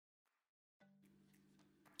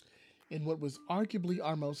In what was arguably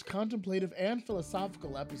our most contemplative and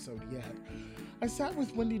philosophical episode yet, I sat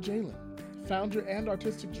with Wendy Jalen, founder and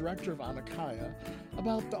artistic director of Anakaya,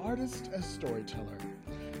 about the artist as storyteller,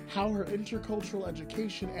 how her intercultural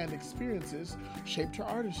education and experiences shaped her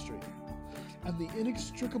artistry, and the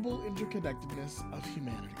inextricable interconnectedness of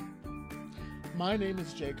humanity. My name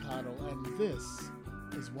is Jay Connell, and this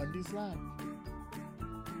is Wendy's Lab.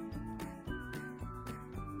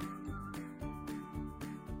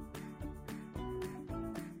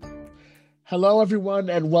 Hello, everyone,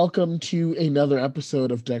 and welcome to another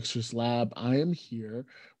episode of Dexter's Lab. I am here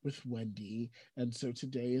with Wendy, and so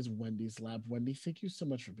today is Wendy's Lab. Wendy, thank you so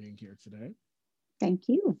much for being here today. Thank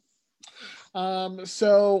you.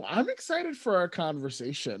 So I'm excited for our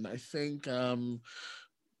conversation. I think I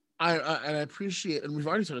appreciate, and we've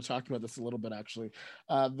already started talking about this a little bit actually,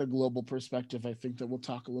 the global perspective. I think that we'll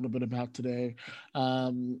talk a little bit about today.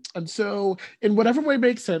 And so, in whatever way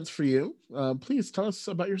makes sense for you, please tell us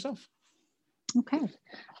about yourself. Okay.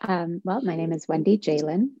 Well, my name is Wendy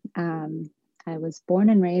Jalen. I was born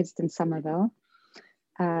and raised in Somerville,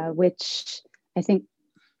 which I think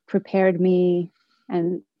prepared me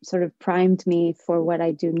and sort of primed me for what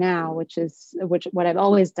I do now, which what I've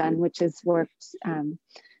always done, which is worked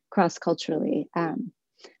cross-culturally.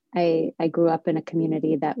 I grew up in a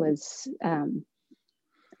community that was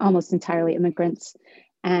almost entirely immigrants,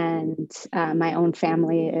 and my own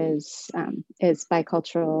family is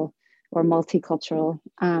bicultural or multicultural.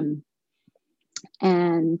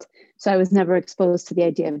 And so I was never exposed to the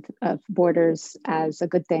idea of borders as a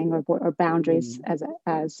good thing or boundaries as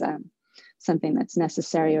something that's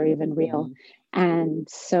necessary or even real. And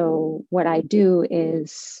so what I do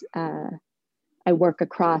is I work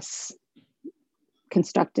across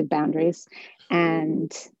constructed boundaries,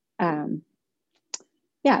 and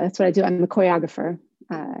that's what I do. I'm a choreographer.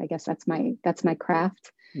 I guess that's my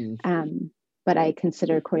craft. But I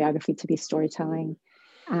consider choreography to be storytelling.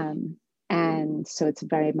 And so it's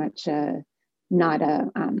very much not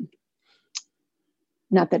that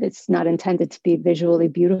it's not intended to be visually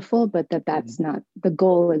beautiful, but that's not, the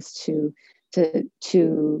goal is to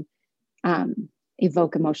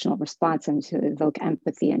evoke emotional response and to evoke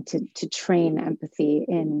empathy and to train empathy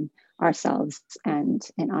in ourselves and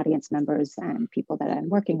in audience members and people that I'm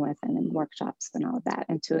working with and in workshops and all of that,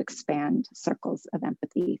 and to expand circles of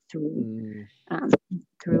empathy through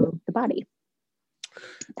the body.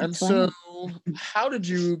 And so how did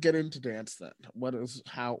you get into dance then? What was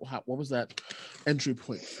that entry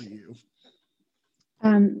point for you?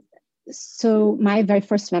 So my very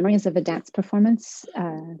first memory is of a dance performance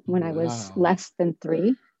when I was less than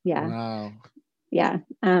 3. Yeah. Wow. Yeah.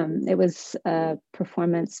 It was a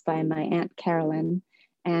performance by my Aunt Carolyn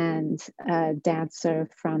and a dancer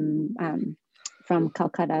from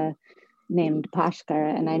Calcutta named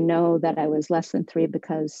Bhaskar. And I know that I was less than 3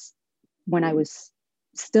 because when I was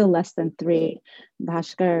still less than 3,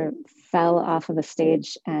 Bhaskar fell off of a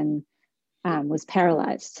stage and was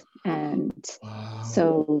paralyzed. And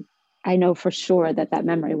so I know for sure that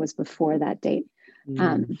memory was before that date.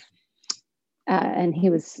 And he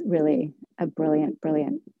was really a brilliant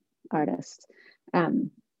artist.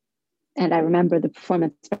 And I remember the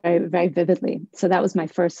performance very, very vividly. So that was my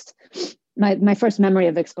first memory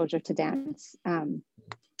of exposure to dance. And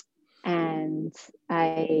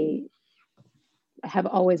I've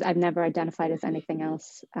never identified as anything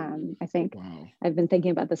else. I think I've been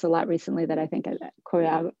thinking about this a lot recently, that I think a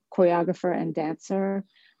choreographer and dancer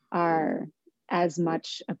are as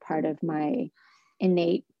much a part of my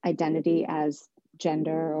innate identity as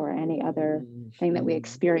gender or any other thing that we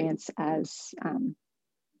experience as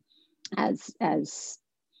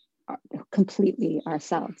completely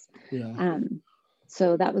ourselves.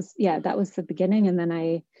 So that was the beginning. And then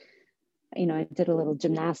I did a little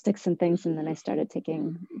gymnastics and things, and then I started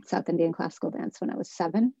taking South Indian classical dance when I was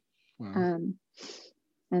 7. And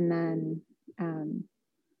then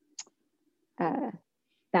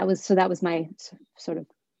that was my sort of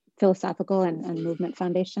philosophical and movement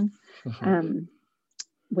foundation, and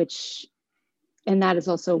that is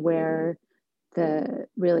also where the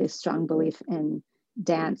really strong belief in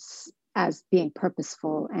dance as being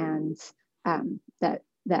purposeful, and that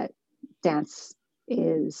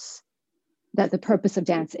the purpose of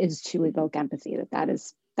dance is to evoke empathy,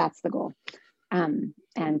 that's the goal, and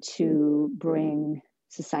to bring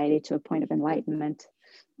society to a point of enlightenment,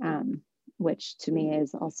 which to me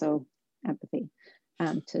is also empathy,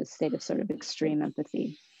 to a state of sort of extreme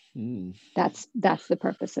empathy. That's the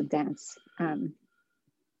purpose of dance. And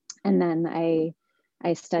then I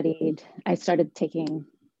started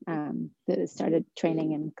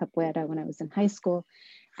training in capoeira when I was in high school,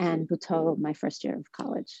 and Butoh my first year of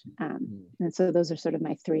college. And so those are sort of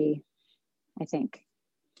my three, I think,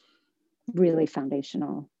 really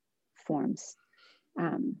foundational forms.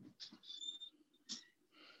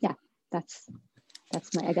 Yeah, that's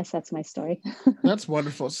I guess that's my story. That's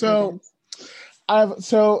wonderful. So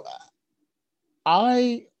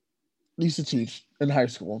I used to teach in high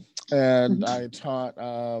school, and I taught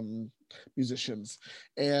musicians,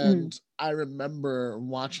 and I remember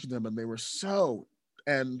watching them, and they were so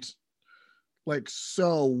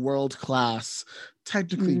world class,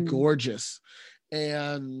 technically gorgeous,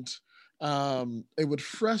 and it would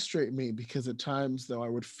frustrate me because at times, though, I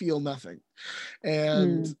would feel nothing,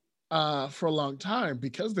 and for a long time,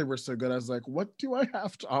 because they were so good, I was like, what do I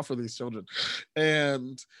have to offer these children?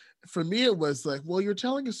 And for me, it was like, well, you're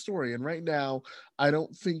telling a story, and right now I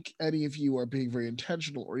don't think any of you are being very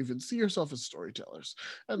intentional or even see yourself as storytellers.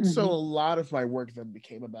 And so a lot of my work then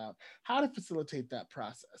became about how to facilitate that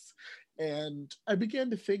process. And I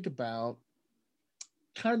began to think about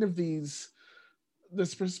kind of this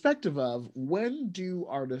perspective of, when do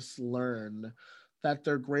artists learn that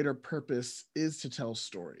their greater purpose is to tell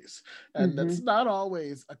stories? And that's not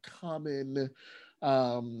always a common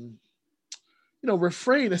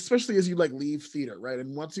refrain, especially as you leave theater, right?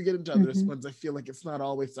 And once you get into other disciplines, I feel like it's not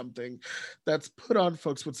always something that's put on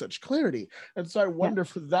folks with such clarity. And so I wonder,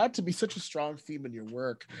 for that to be such a strong theme in your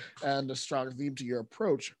work and a strong theme to your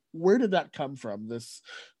approach, where did that come from? This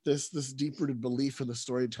deep-rooted belief in the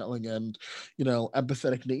storytelling and,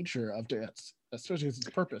 empathetic nature of dance, especially as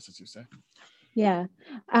its purpose, as you say. Yeah.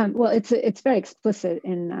 Well, it's very explicit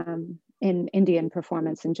in Indian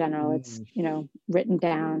performance in general. It's, written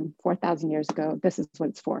down 4,000 years ago. This is what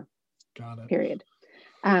it's for. Got it. Period.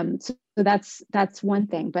 So that's one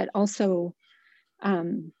thing, but also,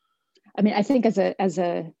 I think as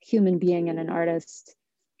a human being and an artist,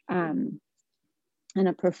 and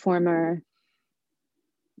a performer,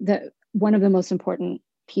 one of the most important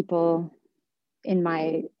people in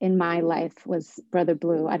my life was Brother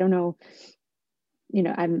Blue. I don't know,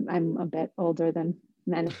 I'm a bit older than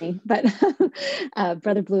many, but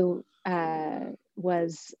Brother Blue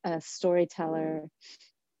was a storyteller,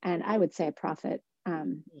 and I would say a prophet,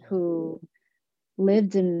 who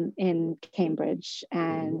lived in Cambridge,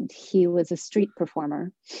 and he was a street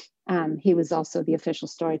performer. He was also the official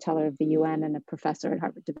storyteller of the UN and a professor at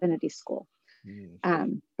Harvard Divinity School.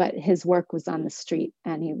 But his work was on the street,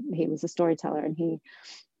 and he was a storyteller, and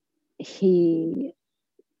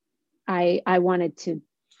I wanted to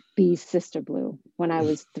be Sister Blue when I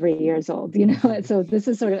was 3 years old, So this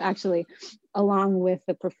is sort of actually, along with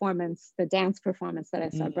the dance performance that I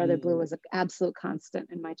saw, Brother Blue was an absolute constant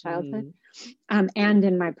in my childhood, and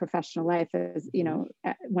in my professional life. As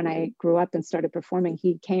when I grew up and started performing,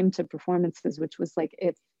 he came to performances, which was like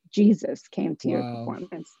if Jesus came to your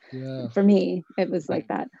performance. Yeah. For me, it was like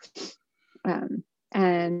that.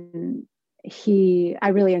 And I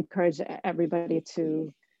really encourage everybody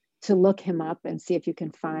to look him up and see if you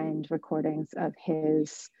can find recordings of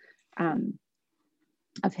his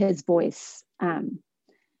voice,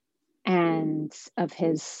 and of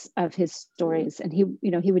his stories. And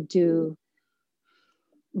he would do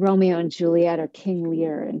Romeo and Juliet or King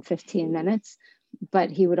Lear in 15 minutes,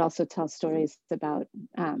 but he would also tell stories about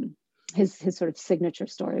his sort of signature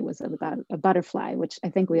story was about a butterfly, which I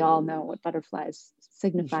think we all know what butterflies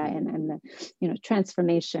signify, and the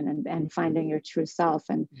transformation and finding your true self,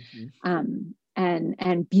 and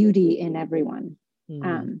beauty in everyone.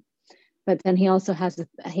 But then he also has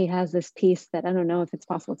this piece that I don't know if it's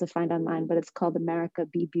possible to find online, but it's called America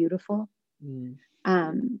Be Beautiful. And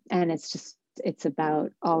it's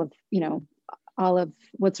about all of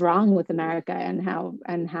what's wrong with America, and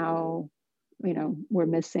how we're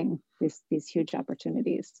missing these huge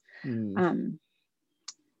opportunities.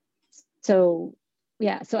 So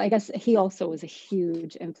I guess he also was a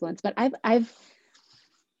huge influence, but I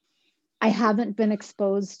haven't been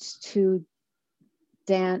exposed to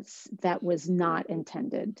dance that was not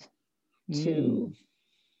intended to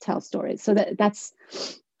tell stories. So that's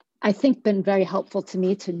I think been very helpful to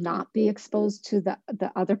me to not be exposed to the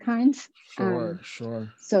other kinds. Sure.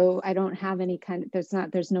 So I don't have any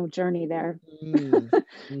there's no journey there.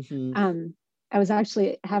 I was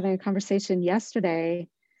actually having a conversation yesterday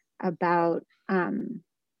about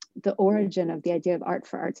the origin of the idea of art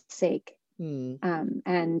for art's sake, and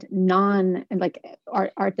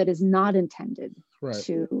art that is not intended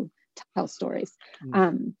to tell stories.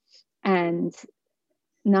 And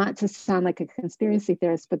not to sound like a conspiracy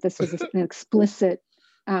theorist, but this was an explicit,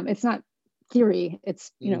 it's not theory,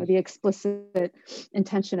 it's the explicit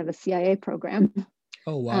intention of a CIA program.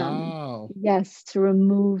 Oh, wow. Yes, to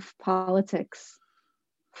remove politics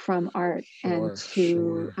from art, and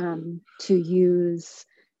Sure. to use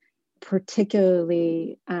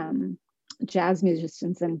particularly jazz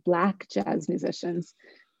musicians and Black jazz musicians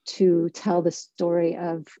to tell the story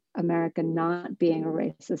of America not being a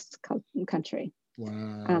racist country.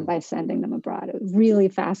 Wow. By sending them abroad. It was really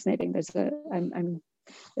fascinating. It's a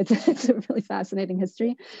really fascinating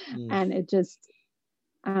history, and it just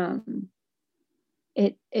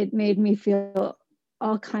it made me feel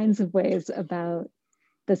all kinds of ways about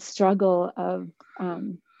the struggle of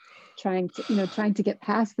trying to get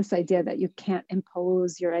past this idea that you can't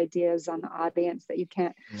impose your ideas on the audience, that you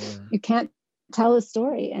can't tell a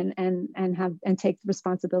story and take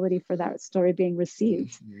responsibility for that story being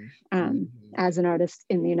received as an artist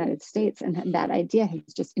in the United States. And that idea has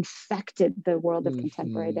just infected the world of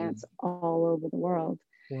contemporary dance all over the world.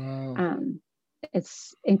 Wow.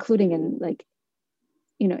 It's including in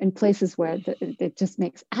in places where it just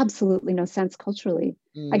makes absolutely no sense culturally.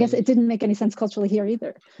 I guess it didn't make any sense culturally here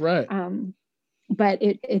either. Right. But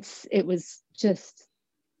it was just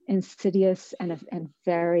insidious and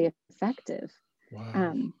very effective.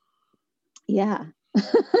 Wow. Yeah.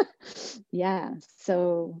 Yeah.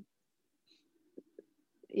 So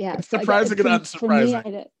yeah. It's So surprising and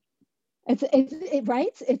unsurprising. For me,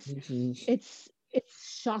 right. It's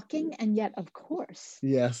shocking, and yet of course.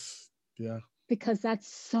 Yes. Yeah. Because that's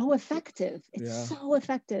so effective. It's so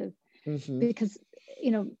effective because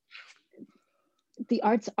the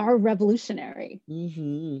arts are revolutionary,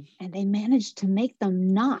 and they managed to make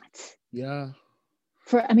them not. Yeah.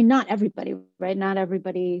 Not everybody, right? Not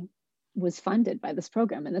everybody was funded by this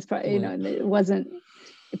program, and and it wasn't.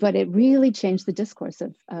 But it really changed the discourse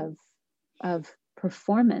of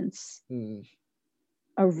performance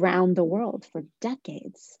around the world for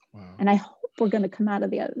decades. Wow. And I hope we're going to come out on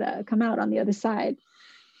the other side.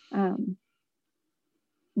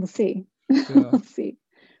 We'll see. Yeah. We'll see.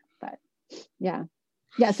 But yeah.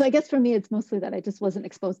 So I guess for me, it's mostly that I just wasn't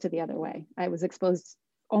exposed to the other way. I was exposed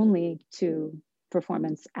only to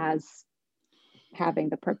performance as having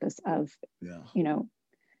the purpose of,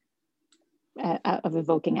 of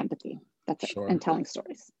evoking empathy. That's it. And telling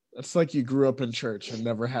stories. It's like you grew up in church and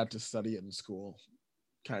never had to study it in school,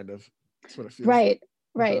 kind of. That's what it feels like.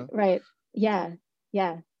 Right. Yeah.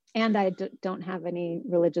 And I don't have any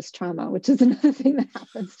religious trauma, which is another thing that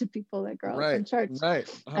happens to people that grow up in church. Right.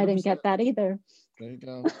 100%. I didn't get that either. There you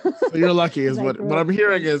go. So you're lucky, is what I'm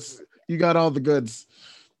hearing is you got all the goods.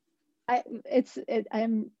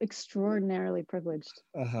 I'm extraordinarily privileged.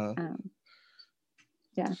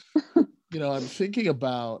 Yeah. I'm thinking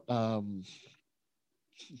about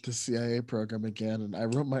the CIA program again, and I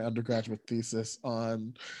wrote my undergraduate thesis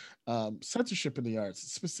on censorship in the arts,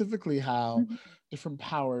 specifically how different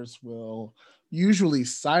powers will usually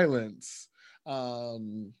silence.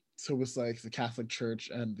 So it was like the Catholic Church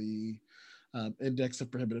and the Index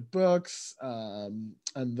of Prohibited Books, and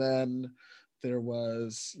then there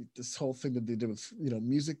was this whole thing that they did with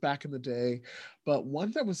music back in the day. But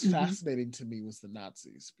one that was fascinating to me was the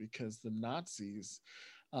Nazis, because the Nazis,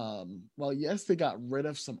 well, yes, they got rid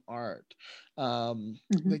of some art.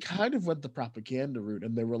 They kind of went the propaganda route,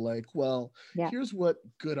 and they were like, well, here's what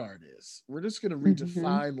good art is. We're just going to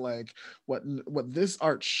redefine like what this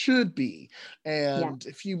art should be. And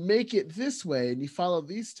if you make it this way and you follow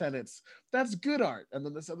these tenets, that's good art. And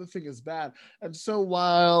then this other thing is bad. And so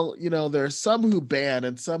while, there are some who ban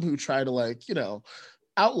and some who try to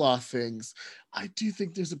outlaw things, I do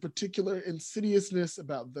think there's a particular insidiousness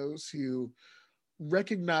about those who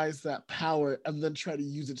recognize that power and then try to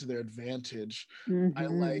use it to their advantage. I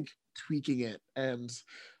like tweaking it, and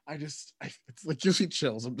it's like gives me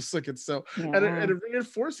chills. I'm just like, it's so, and it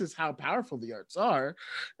reinforces how powerful the arts are,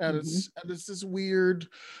 and it's this weird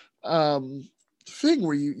thing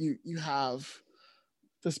where you have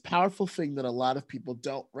this powerful thing that a lot of people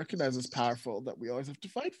don't recognize as powerful, that we always have to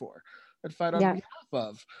fight for and fight on behalf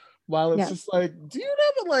of. While it's just like, do you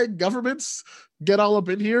know that like governments get all up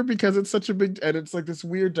in here because it's such a big, and it's like this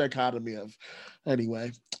weird dichotomy of,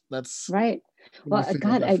 anyway, that's right. Well,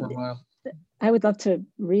 God, I would love to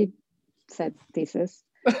read said thesis.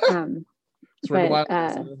 It's but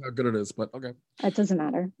I don't know how good it is, but okay. It doesn't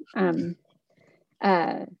matter. I'm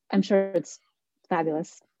sure it's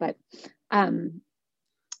fabulous, but I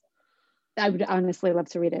would honestly love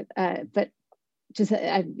to read it. But just,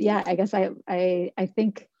 I guess I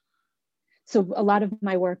think, so a lot of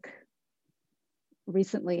my work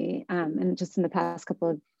recently, and just in the past couple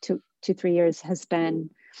of 2-3 years, has been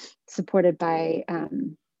supported by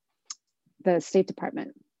the State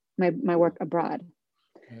Department, my work abroad.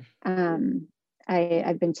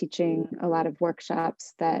 I've been teaching a lot of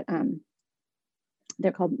workshops that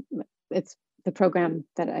they're called, it's the program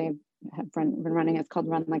that I have been running is called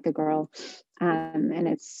Run Like a Girl. And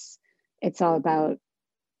it's all about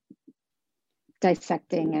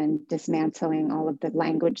dissecting and dismantling all of the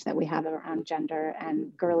language that we have around gender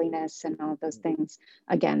and girliness and all of those things,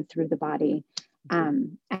 again, through the body,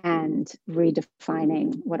 and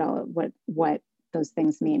redefining what those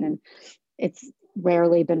things mean. And it's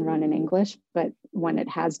rarely been run in English, but when it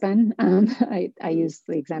has been, I use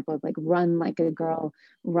the example of like, run like a girl.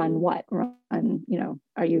 Run what? Run,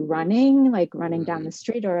 are you running, like running down the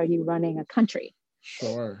street, or are you running a country?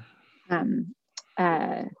 Sure.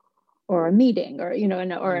 Or a meeting, or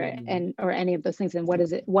or any of those things. And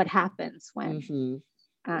what happens when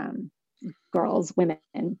girls,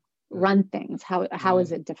 women run things? How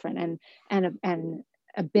is it different? And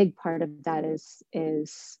a big part of that is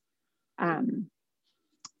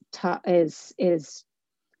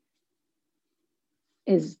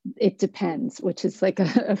it depends, which is like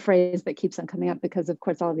a phrase that keeps on coming up, because of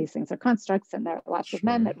course all of these things are constructs, and there are lots of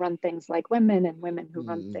men that run things like women, and women who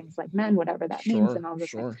run things like men, whatever that means, and all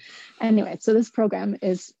this things. Anyway, so this program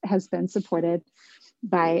has been supported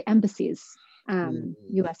by embassies,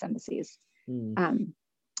 US embassies,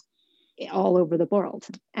 all over the world,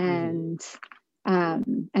 and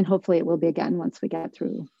hopefully it will be again once we get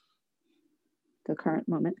through the current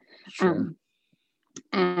moment.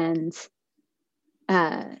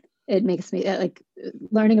 It makes me like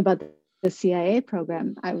learning about the CIA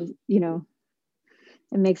program. It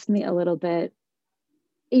makes me a little bit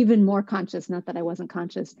even more conscious, not that I wasn't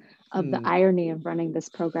conscious of the irony of running this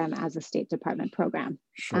program as a State Department program.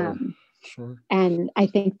 And I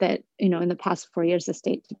think that, in the past 4 years, the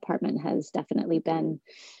State Department has definitely been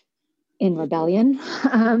in rebellion.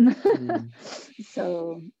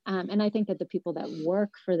 So, and I think that the people that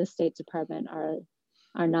work for the State Department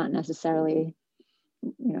are not necessarily,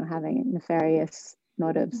 having nefarious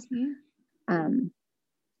motives.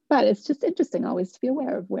 But it's just interesting always to be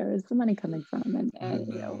aware of where is the money coming from,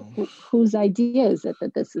 and whose idea is it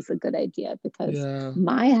that this is a good idea, because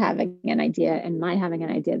my having an idea and my having an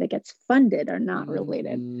idea that gets funded are not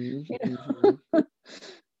related.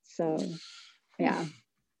 So, yeah.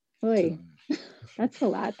 Oy. That's a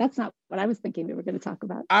lot. That's not what I was thinking we were going to talk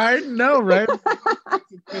about. I know, right?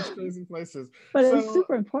 Such crazy places. But it's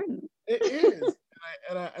super important. It is.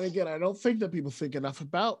 And again, I don't think that people think enough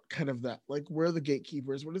about kind of that, like, where are the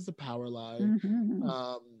gatekeepers? What is the power lie?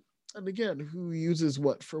 And again, who uses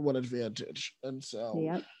what for what advantage? And so,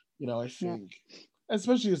 I think,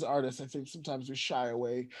 especially as artists, I think sometimes we shy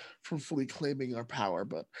away from fully claiming our power.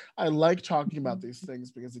 But I like talking about these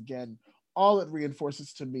things because, again, all it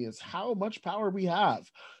reinforces to me is how much power we have.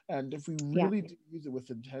 And if we really do use it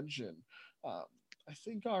with intention, I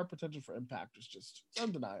think our potential for impact is just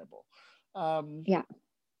undeniable.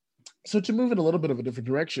 So to move in a little bit of a different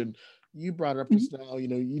direction, you brought it up just now,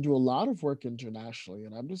 you do a lot of work internationally,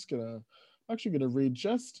 and I'm actually gonna read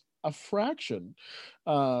just a fraction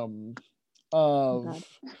of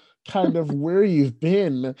kind of where you've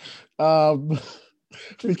been.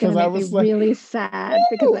 Because I was like, really sad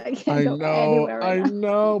because I can't go anywhere right now. I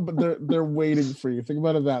know, but they're waiting for you. Think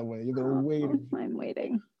about it that way. They're waiting. I'm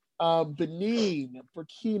waiting. Benin,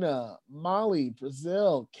 Burkina, Mali,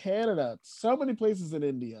 Brazil, Canada, so many places in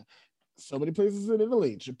India, so many places in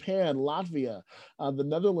Italy, Japan, Latvia, the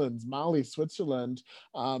Netherlands, Mali, Switzerland,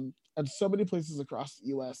 and so many places across the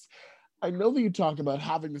US. I know that you talk about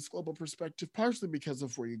having this global perspective, partially because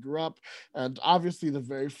of where you grew up, and obviously the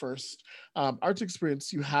very first arts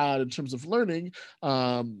experience you had in terms of learning,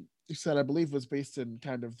 you said, I believe, was based in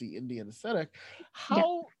kind of the Indian aesthetic.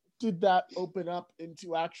 How did that open up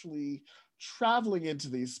into actually traveling into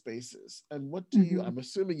these spaces? And what do you, I'm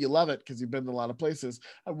assuming you love it because you've been in a lot of places.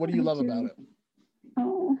 And what do you love about it?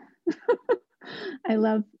 Oh,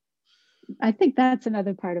 I think that's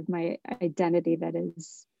another part of my identity that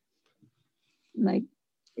is like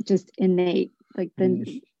just innate, like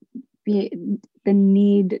the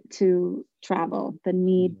need to travel, the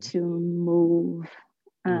need to move,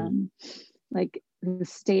 like the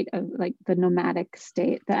state of like the nomadic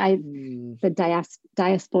state, the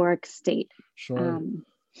diasporic state. What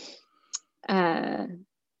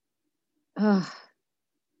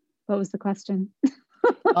was the question?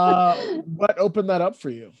 What opened that up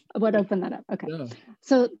for you? What opened that up? Okay.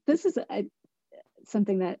 So this is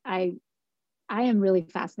something that I am really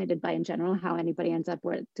fascinated by in general, how anybody ends up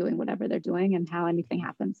doing whatever they're doing and how anything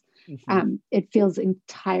happens. It feels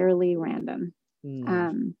entirely random.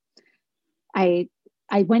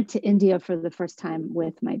 I went to India for the first time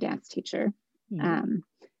with my dance teacher.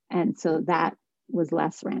 And so that was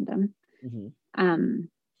less random.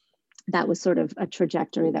 That was sort of a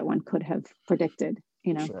trajectory that one could have predicted,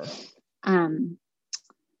 And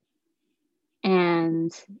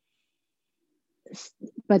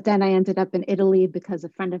but then I ended up in Italy because a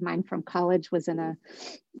friend of mine from college was in a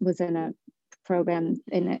program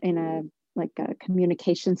in a like a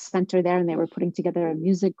communications center there, and they were putting together a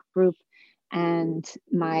music group. And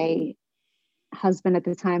my husband at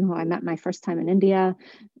the time, who I met my first time in India,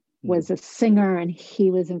 was a singer, and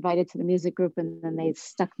he was invited to the music group, and then they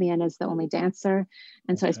stuck me in as the only dancer.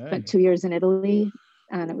 And so I spent 2 years in Italy,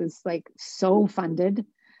 and it was like so funded.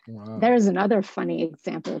 Wow. There's another funny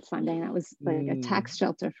example of funding. That was like a tax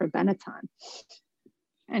shelter for Benetton.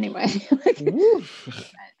 Anyway,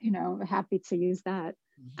 happy to use that.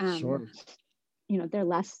 Sure. They're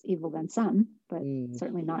less evil than some, but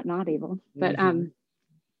certainly not evil. But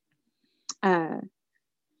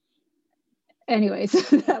anyway,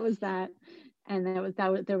 so that was that. And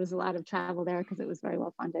there was a lot of travel there because it was very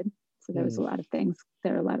well funded. So there was a lot of things.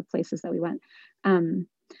 There were a lot of places that we went.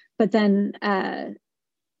 But then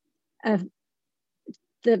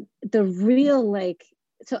the real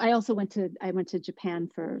so I also went to Japan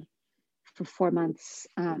for 4 months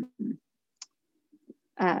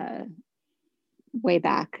way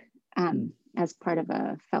back as part of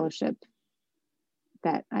a fellowship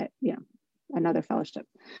that another fellowship.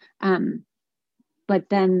 But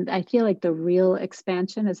then I feel like the real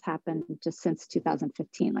expansion has happened just since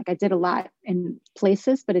 2015. Like I did a lot in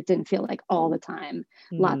places, but it didn't feel like all the time,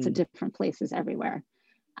 lots of different places everywhere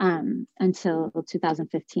until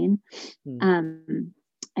 2015.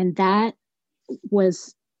 And that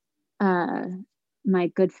was my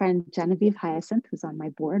good friend, Genevieve Hyacinth, who's on my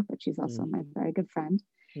board, but she's also my very good friend.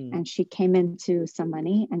 And she came into some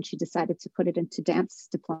money and she decided to put it into dance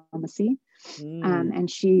diplomacy. And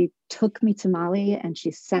she took me to Mali and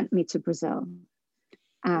she sent me to Brazil.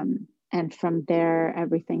 And from there,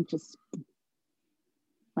 everything just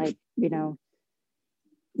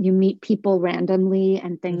you meet people randomly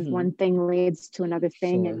and things, one thing leads to another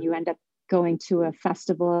thing. Sure. And you end up going to a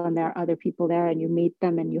festival and there are other people there and you meet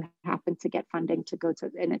them and you happen to get funding to go to,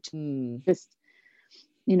 and it just,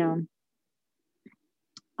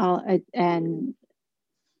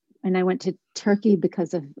 and I went to Turkey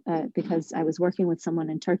because I was working with someone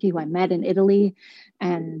in Turkey who I met in Italy,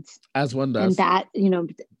 and as one does, and that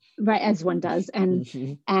right, as one does, and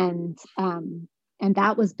and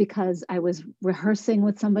that was because I was rehearsing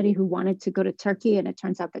with somebody who wanted to go to Turkey, and it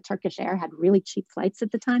turns out that Turkish Air had really cheap flights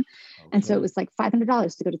at the time, and so it was like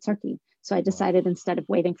 $500 to go to Turkey. So I decided instead of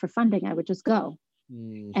waiting for funding, I would just go,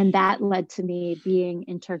 and that led to me being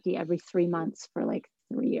in Turkey every 3 months for like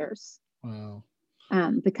 3 years. Wow.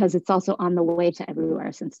 Because it's also on the way to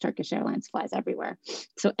everywhere since Turkish Airlines flies everywhere.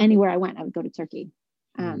 So anywhere I went, I would go to Turkey.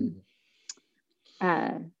 And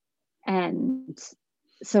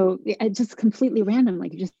so it just completely random,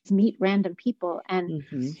 like you just meet random people and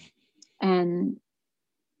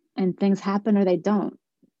things happen or they don't.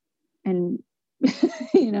 And,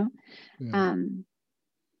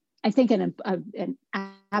 I think an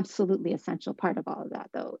absolutely essential part of all of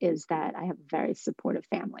that, though, is that I have a very supportive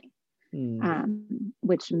family.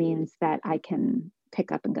 Which means that I can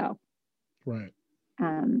pick up and go. Right.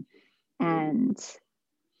 And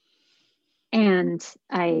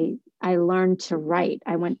I learned to write.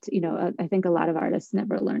 I went to, I think a lot of artists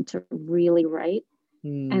never learn to really write.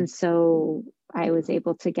 And so I was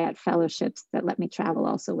able to get fellowships that let me travel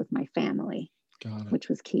also with my family, which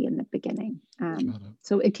was key in the beginning.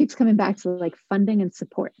 So it keeps coming back to like funding and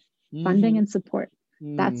support.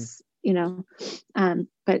 That's,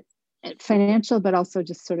 but financial, but also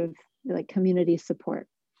just sort of like community support,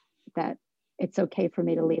 that it's okay for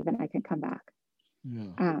me to leave and I can come back.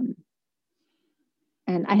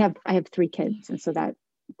 And I have 3 kids, and so that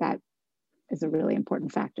is a really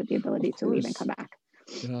important factor, the ability to leave and come back.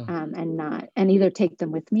 And either take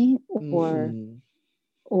them with me or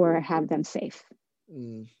have them safe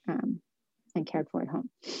and cared for at home.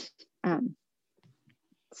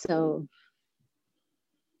 So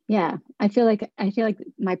yeah, I feel like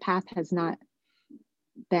my path has not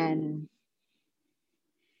been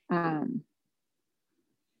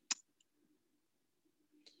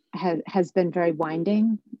has been very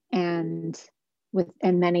winding and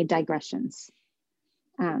many digressions.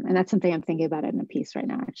 And that's something I'm thinking about in a piece right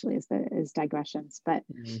now, actually, is digressions. But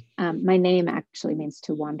my name actually means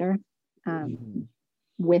to wander,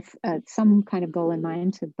 with some kind of goal in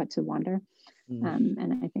mind, to wander.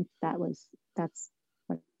 And I think that's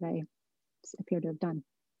what I appear to have done,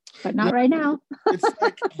 but not right now. It's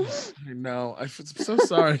like, I know, I'm so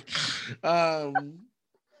sorry.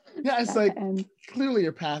 It's like, clearly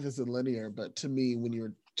your path isn't linear, but to me, when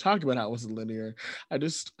you're talk about how it wasn't linear. I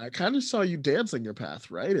kind of saw you dancing your path,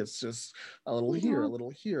 right? It's just a little here, a little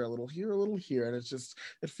here, a little here, a little here, and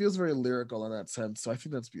it feels very lyrical in that sense. So I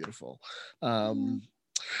think that's beautiful.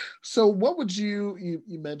 So what would you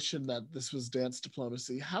mentioned that this was dance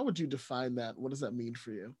diplomacy. How would you define that? What does that mean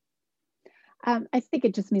for you? I think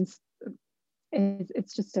it just means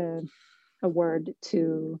it's just a word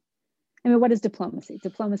to, I mean, what is diplomacy?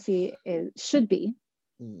 Diplomacy should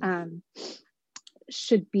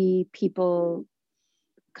be people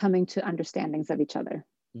coming to understandings of each other.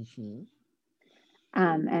 Mm-hmm.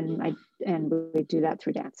 And we do that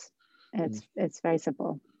through dance. It's very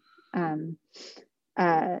simple.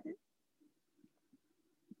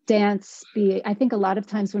 Dance I think a lot of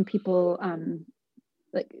times when people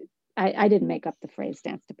like I didn't make up the phrase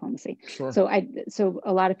dance diplomacy. Sure. So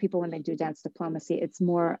a lot of people, when they do dance diplomacy, it's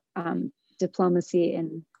more diplomacy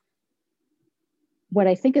in what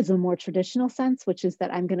I think is a more traditional sense, which is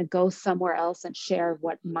that I'm going to go somewhere else and share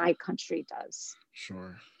what my country does.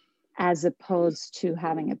 Sure. As opposed to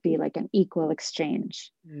having it be like an equal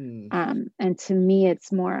exchange. And to me,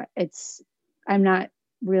 I'm not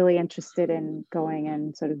really interested in going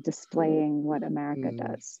and sort of displaying what America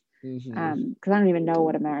does. Because I don't even know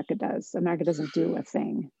what America does. America doesn't do a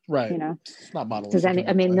thing, right? You know, it's not modeled.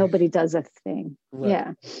 Nobody does a thing,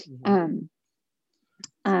 right. Yeah.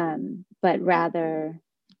 But rather,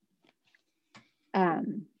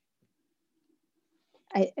 that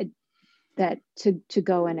to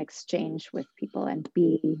go and exchange with people and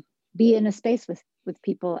be in a space with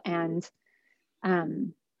people and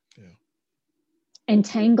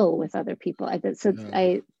entangle with other people.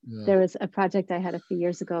 There was a project I had a few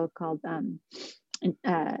years ago called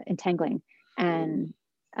Entangling, and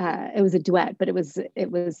it was a duet, but it was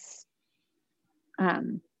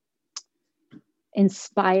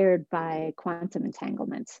inspired by quantum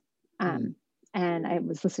entanglement. And I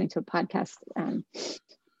was listening to a podcast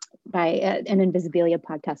by an Invisibilia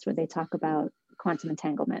podcast where they talk about quantum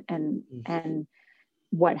entanglement and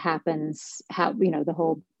what happens, how, you know, the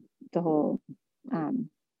whole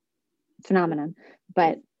phenomenon,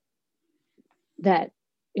 but that,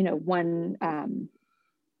 you know, one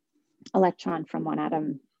electron from one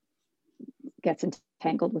atom gets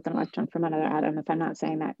entangled with an electron from another atom, if I'm not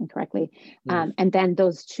saying that incorrectly. And then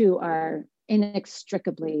those two are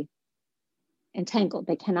inextricably entangled.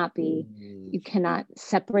 They cannot be, you cannot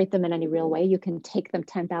separate them in any real way. You can take them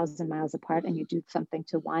 10,000 miles apart and you do something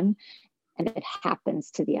to one and it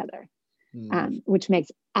happens to the other, which makes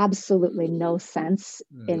absolutely no sense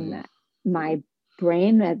in my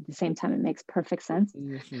brain. At the same time, it makes perfect sense.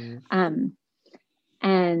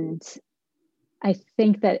 And I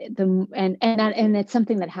think that and it's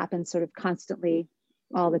something that happens sort of constantly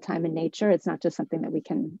all the time in nature. It's not just something that we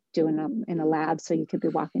can do in a lab. So you could be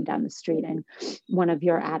walking down the street and one of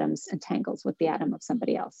your atoms entangles with the atom of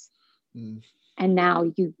somebody else. And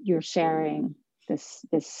now you're sharing this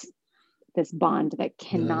bond that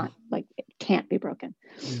cannot, like, it can't be broken.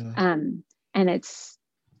 And it's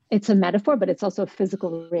a metaphor, but it's also a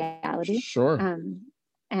physical reality. Sure.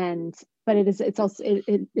 But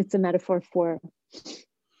it's a metaphor for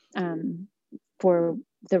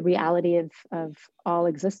the reality of all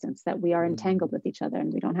existence, that we are entangled with each other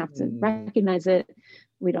and we don't have to recognize it.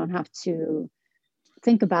 We don't have to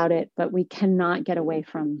think about it, but we cannot get away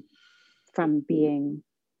from being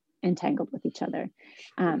entangled with each other.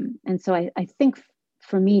 And so I think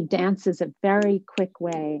for me, dance is a very quick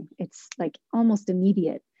way. It's like almost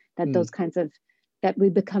immediate that those kinds of, that we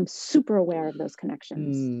become super aware of those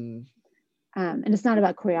connections. And it's not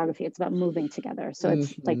about choreography, it's about moving together. So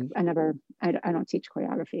it's like, I don't teach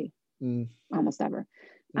choreography almost ever.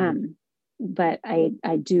 But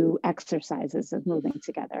I do exercises of moving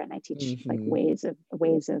together, and I teach like ways of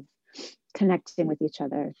connecting with each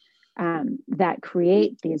other that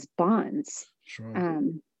create these bonds. Sure.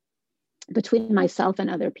 Between myself and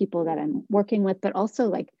other people that I'm working with, but also,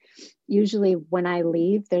 like, usually when I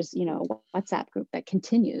leave, there's, you know, a WhatsApp group that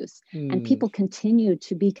continues and people continue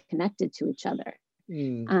to be connected to each other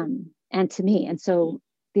and to me. And so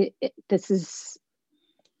this is,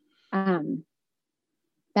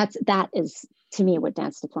 that is to me what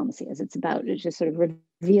dance diplomacy is. It's about just sort of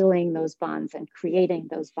revealing those bonds and creating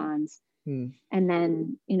those bonds. And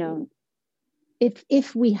then, you know,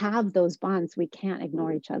 if we have those bonds, we can't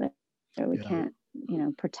ignore each other. So we can't, you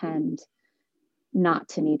know, pretend not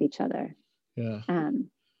to need each other.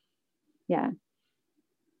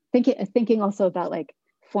 Thinking also about like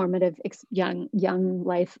formative young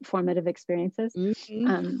life formative experiences.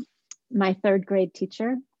 My third grade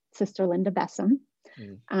teacher, Sister Linda Bessam,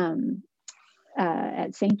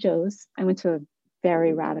 at St. Joe's, I went to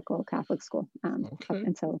very radical Catholic school up Okay.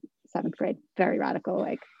 until 7th grade. Very radical,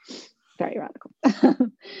 like very radical.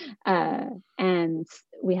 And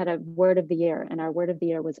we had a word of the year, and our word of the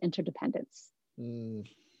year was interdependence. Mm.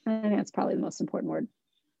 I think that's probably the most important word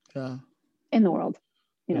Yeah. in the world,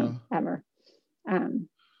 ever.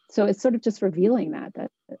 So it's sort of just revealing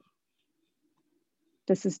that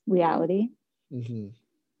this is reality. Mm-hmm.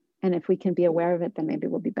 And if we can be aware of it, then maybe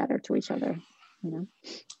we'll be better to each other,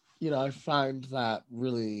 I find that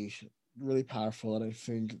really, really powerful. And I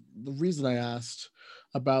think the reason I asked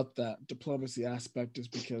about that diplomacy aspect is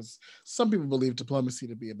because some people believe diplomacy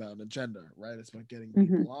to be about an agenda, right? It's about getting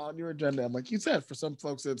people on your agenda. And like you said, for some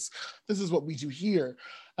folks, this is what we do here,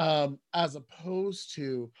 as opposed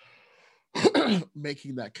to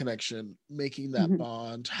making that connection, making that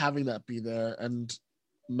bond, having that be there. And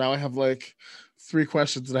now I have like 3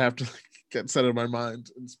 questions that I have to get set in my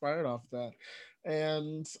mind, inspired off that.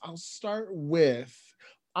 And I'll start with,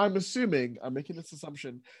 I'm making this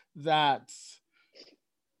assumption that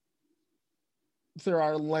there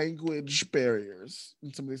are language barriers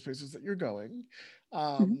in some of these places that you're going.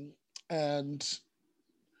 And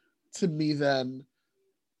to me, then,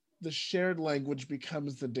 the shared language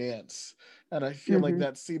becomes the dance. And I feel like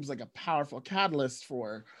that seems like a powerful catalyst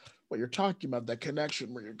for what you're talking about, that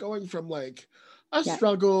connection where you're going from like a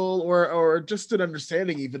struggle or just an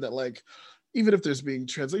understanding, even that like, even if there's being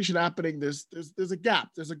translation happening, there's a gap,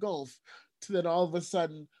 there's a gulf, to then all of a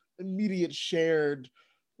sudden immediate shared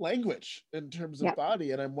language in terms of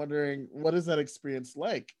body. And I'm wondering, what is that experience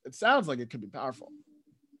like? It sounds like it could be powerful.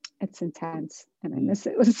 It's intense, and I miss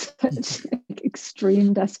it with such like,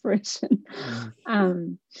 extreme desperation.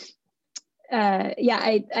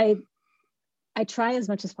 I try as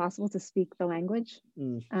much as possible to speak the language,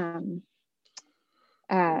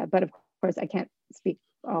 but of course I can't speak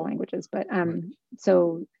all languages. But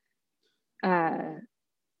so the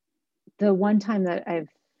one time that I've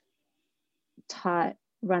taught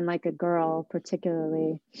Run Like a Girl,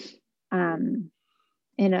 particularly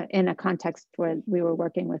in a context where we were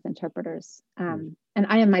working with interpreters, and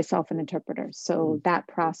I am myself an interpreter, so that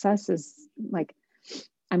process is like,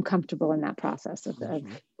 I'm comfortable in that process of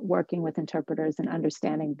working with interpreters and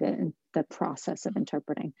understanding the process of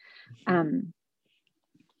interpreting,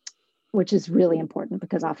 which is really important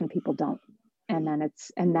because often people don't. And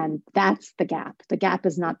then that's the gap. The gap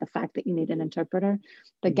is not the fact that you need an interpreter.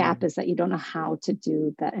 The gap is that you don't know how to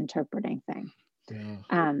do the interpreting thing.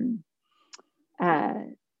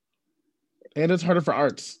 And it's harder for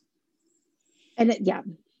arts. And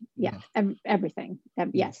everything.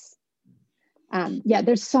 Yes.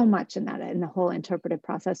 There's so much in that, in the whole interpretive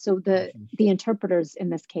process. So the interpreters in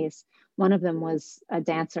this case, one of them was a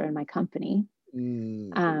dancer in my company.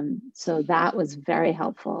 So that was very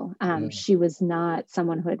helpful. She was not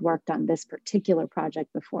someone who had worked on this particular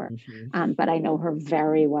project before, but I know her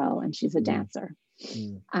very well, and she's a dancer.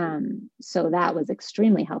 So that was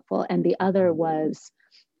extremely helpful. And the other was,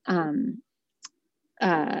 the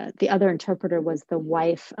other interpreter was the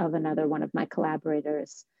wife of another one of my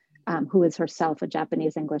collaborators, who is herself a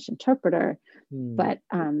Japanese English interpreter, but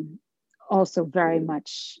also very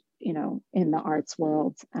much, in the arts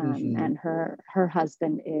world. And her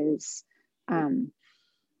husband is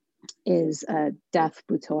a deaf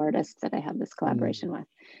Butoh artist that I have this collaboration with.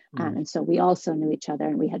 And so we also knew each other,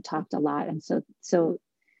 and we had talked a lot. And so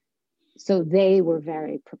they were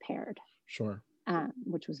very prepared. Sure.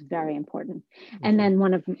 Which was very important. And then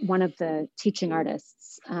one of the teaching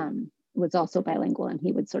artists was also bilingual, and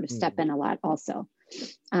he would sort of step in a lot also.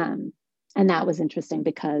 And that was interesting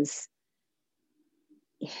because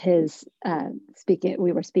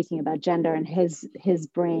we were speaking about gender, and his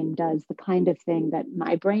brain does the kind of thing that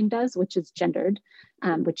my brain does, which is gendered,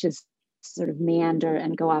 which is sort of meander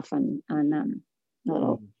and go off on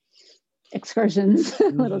little excursions,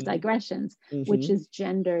 little digressions, which is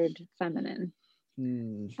gendered feminine.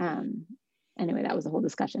 Anyway, that was a whole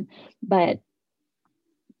discussion. But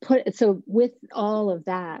with all of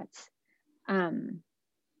that,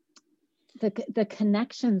 the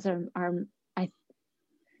connections are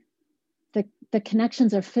the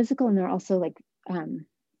connections are physical, and they're also like,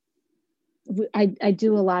 I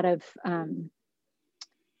do a lot of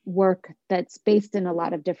work that's based in a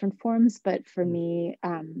lot of different forms, but for me,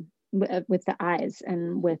 with the eyes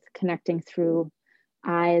and with connecting through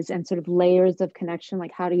eyes and sort of layers of connection,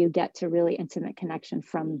 like how do you get to really intimate connection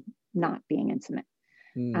from not being intimate?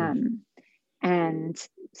 And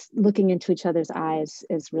looking into each other's eyes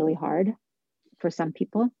is really hard for some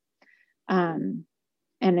people,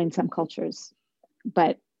 and in some cultures.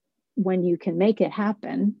 But when you can make it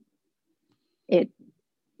happen,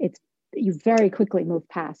 you very quickly move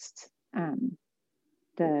past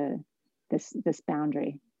this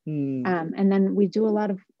boundary. Mm. And then we do a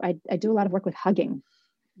lot of I do a lot of work with hugging,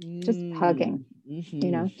 just hugging,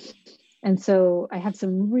 you know. And so I have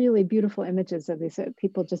some really beautiful images of these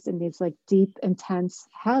people just in these like deep, intense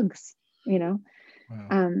hugs, you know.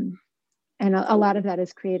 Wow. And a lot of that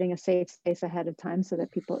is creating a safe space ahead of time so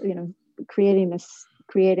that people, you know, creating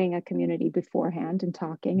a community beforehand and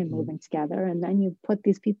talking and moving together. And then you put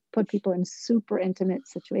people in super intimate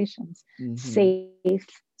situations, safe,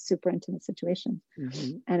 super intimate situations.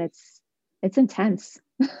 And it's intense.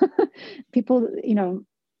 People, you know,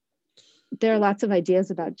 there are lots of ideas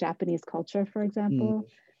about Japanese culture, for example,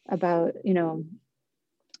 about, you know,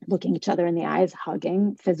 looking each other in the eyes,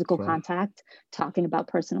 hugging, physical contact, talking about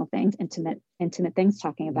personal things, intimate things,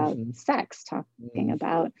 talking about sex, talking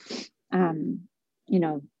about, you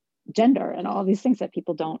know, gender and all these things that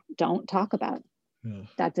people don't talk about.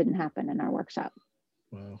 That didn't happen in our workshop.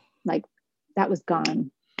 Wow. Like that was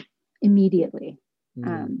gone immediately.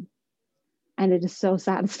 And it is so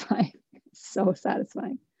satisfying. So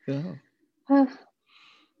satisfying. Yeah.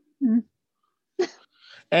 Mm.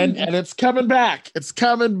 And it's coming back. It's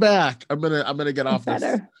coming back. I'm gonna get off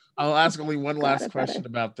this. I'll ask only one last question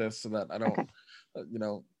about this so that I don't, you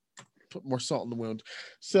know, put more salt in the wound.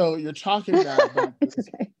 So you're talking now about this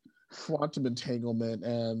quantum entanglement,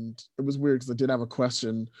 and it was weird because I did have a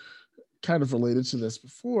question kind of related to this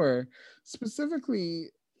before, specifically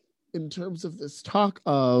in terms of this talk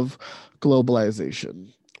of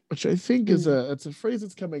globalization, which I think is it's a phrase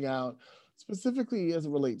that's coming out specifically as it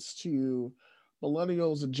relates to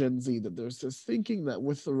millennials and Gen Z, that there's this thinking that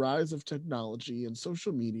with the rise of technology and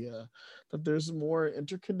social media, that there's more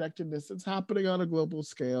interconnectedness that's happening on a global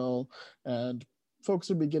scale, and folks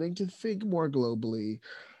are beginning to think more globally.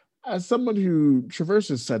 As someone who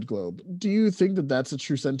traverses said globe, do you think that that's a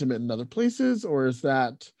true sentiment in other places, or is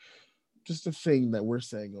that just a thing that we're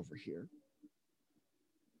saying over here?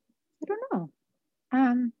 I don't know.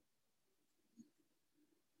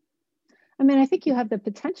 I mean, I think you have the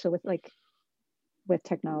potential with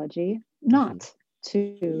technology not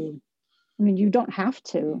to, I mean, you don't have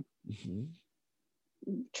to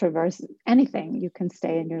traverse anything. You can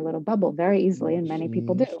stay in your little bubble very easily, and many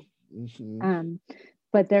people do.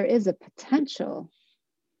 But there is a potential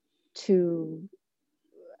to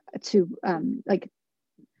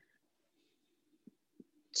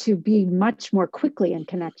be much more quickly in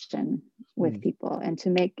connection with people, and to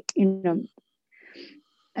make, you know,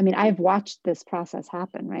 I mean, I've watched this process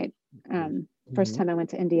happen, right? First time I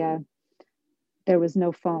went to India, there was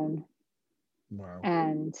no phone. Wow.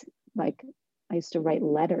 And like, I used to write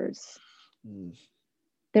letters.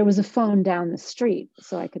 There was a phone down the street,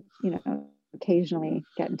 so I could, you know, occasionally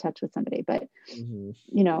get in touch with somebody. But,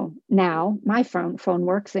 you know, now my phone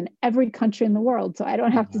works in every country in the world, so I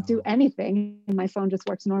don't have to do anything. And my phone just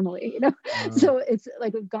works normally, you know? So it's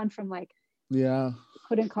like, we've gone from like,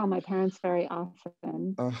 couldn't call my parents very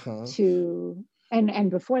often to,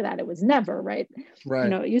 and before that it was never, right? You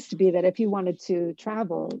know, it used to be that if you wanted to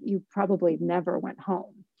travel, you probably never went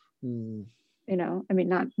home. You know, I mean,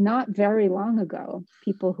 not very long ago,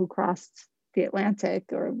 people who crossed the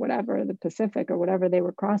Atlantic or whatever, the Pacific or whatever they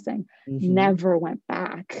were crossing, never went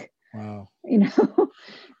back. Wow. You know,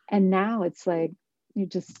 and now it's like, you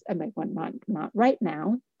just, I mean, well, not right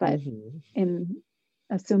now, but in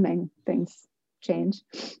assuming things change,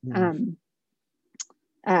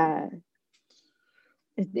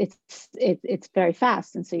 it's very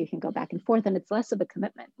fast, and so you can go back and forth, and it's less of a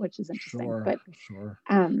commitment, which is interesting.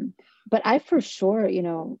 But I for sure, you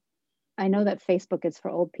know, I know that Facebook is for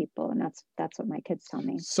old people, and that's what my kids tell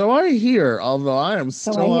me. So I hear, although I am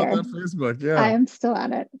still on that Facebook. Yeah, I am still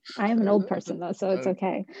on it. I am an old person though, so it's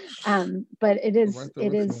okay. But it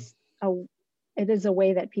is a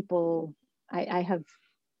way that people, I have,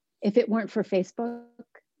 if it weren't for Facebook,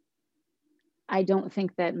 I don't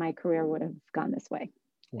think that my career would have gone this way.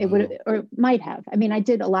 It would, or might have. I mean, I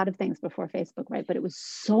did a lot of things before Facebook, right? But it was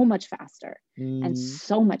so much faster and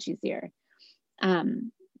so much easier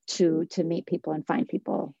to meet people and find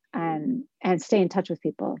people and stay in touch with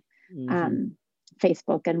people.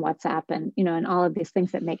 Facebook and WhatsApp and, you know, and all of these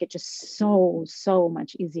things that make it just so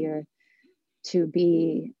much easier to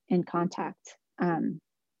be in contact.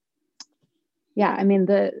 Yeah, I mean,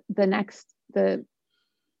 the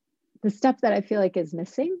step that I feel like is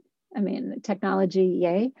missing, I mean, technology,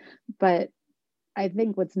 yay, but I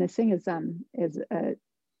think what's missing is I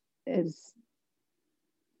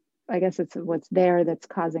guess it's what's there that's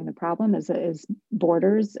causing the problem is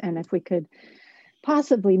borders. And if we could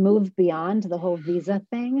possibly move beyond the whole visa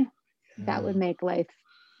thing, that would make life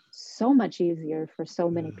so much easier for so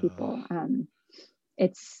many people.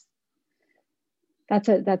 It's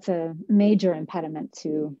that's a major impediment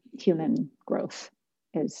to human growth,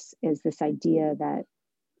 is this idea that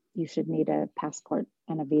you should need a passport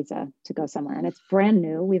and a visa to go somewhere, and it's brand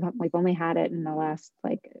new. We've only had it in the last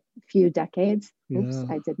like few decades. Oops,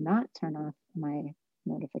 I did not turn off my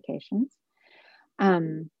notifications.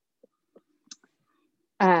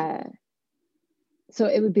 So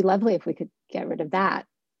it would be lovely if we could get rid of that,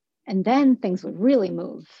 and then things would really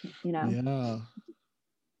move, you know. Yeah.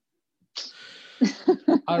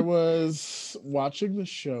 I was watching the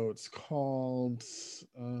show. It's called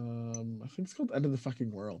I think it's called End of the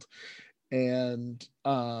Fucking World. And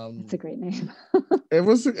it's a great name.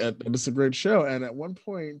 It's a great show. And at one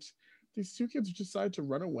point, these two kids decide to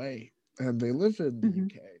run away, and they live in the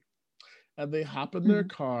UK. And they hop in their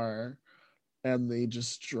car and they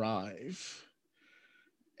just drive.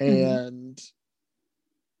 And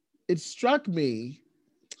it struck me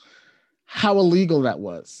how illegal that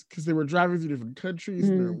was, because they were driving through different countries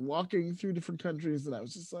and they're walking through different countries, and I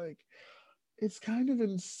was just like, it's kind of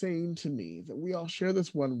insane to me that we all share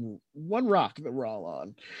this one rock that we're all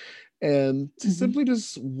on, and to simply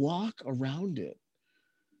just walk around it,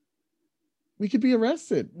 we could be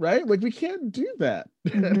arrested, right? Like, we can't do that.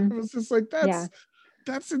 And I was just like, that's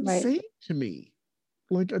insane to me.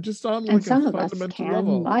 Like, just on like some a of us fundamental can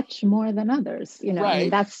level, much more than others, you know. Right. I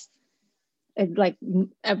mean, that's like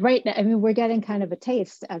right now. I mean, we're getting kind of a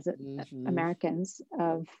taste as Americans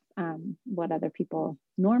of what other people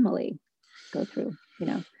normally go through, you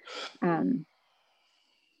know.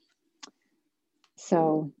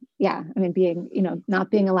 So yeah, I mean, being, you know,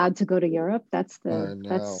 not being allowed to go to Europe, that's the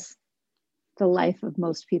life of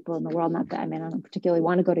most people in the world. Not that, I mean, I don't particularly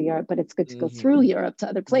want to go to Europe, but it's good to go through Europe to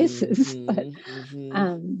other places.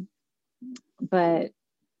 But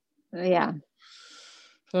yeah.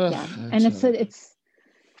 And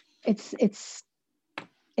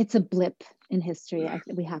it's a blip in history.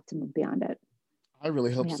 We have to move beyond it. I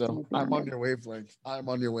really hope so. I'm on your wavelength.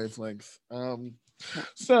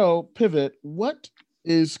 So pivot. What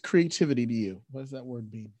is creativity to you? What does that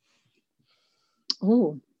word mean?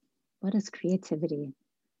 Oh, what is creativity?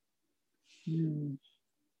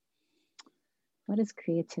 What is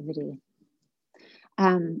creativity?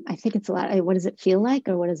 I think it's a lot. What does it feel like,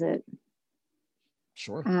 or what is it?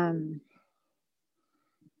 Sure.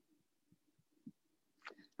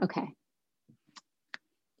 Okay.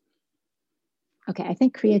 I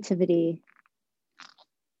think creativity,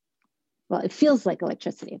 well, it feels like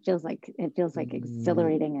electricity. It feels like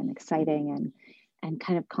exhilarating and exciting and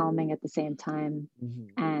kind of calming at the same time.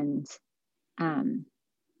 And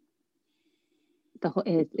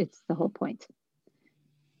it's the whole point.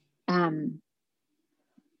 I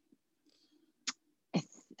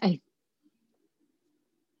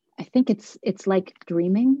think it's like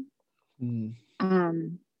dreaming, in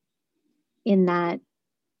that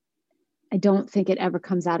I don't think it ever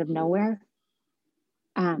comes out of nowhere.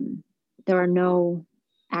 There are no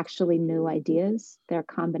actually new ideas. There are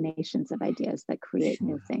combinations of ideas that create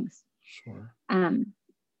new things. Sure.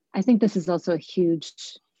 I think this is also a huge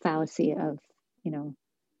fallacy of, you know,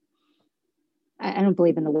 I don't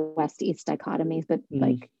believe in the West-East dichotomy, but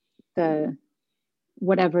like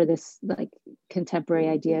whatever this like contemporary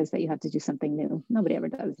ideas that you have to do something new. Nobody ever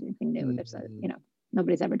does anything new. There's a, you know,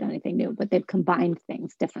 nobody's ever done anything new, but they've combined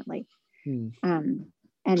things differently. And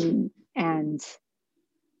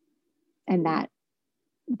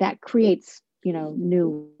that creates, you know,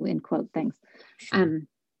 new, in quote, things.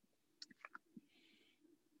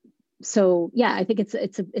 So yeah, I think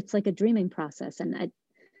it's like a dreaming process. And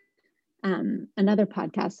another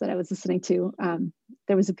podcast that I was listening to,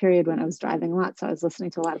 there was a period when I was driving a lot, so I was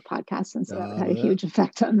listening to a lot of podcasts, and so that had a huge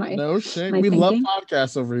effect on my no shame. My we thinking. Love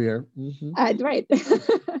podcasts over here. Right.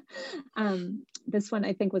 This one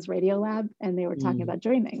I think was L.A.B, and they were talking about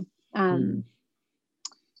dreaming. And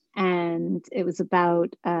it was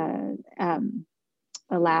about a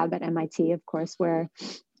lab at MIT, of course, where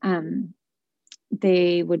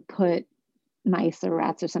they would put mice or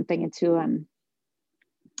rats or something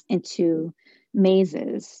into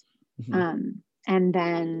mazes, and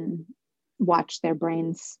then watch their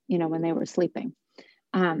brains, you know, when they were sleeping.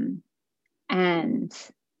 And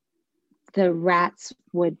the rats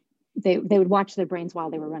would watch their brains while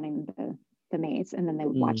they were running the maze, and then they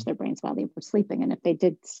would watch their brains while they were sleeping. And if they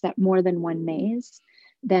did step more than one maze,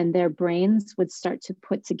 then their brains would start to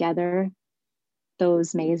put together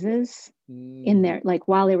those mazes in there, like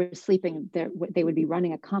while they were sleeping, they would be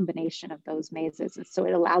running a combination of those mazes. And so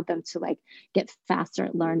it allowed them to like get faster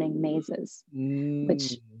at learning mazes,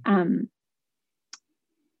 which I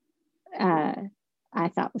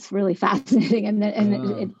thought was really fascinating.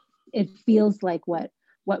 And it feels like what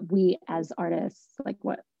we as artists, like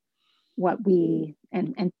what we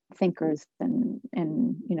and thinkers and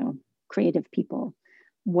creative people,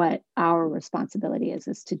 what our responsibility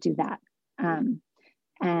is to do that,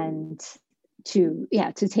 and to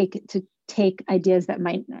take ideas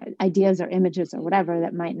or images or whatever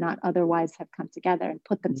that might not otherwise have come together and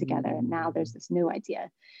put them together, and now there's this new idea,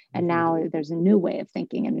 and now there's a new way of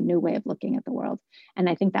thinking and a new way of looking at the world. And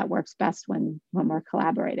I think that works best when we're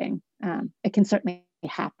collaborating. It can certainly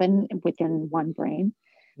happen within one brain,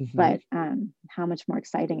 but how much more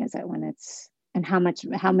exciting is it when it's, and how much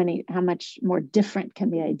more different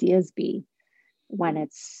can the ideas be when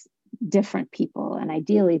it's different people, and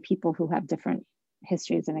ideally people who have different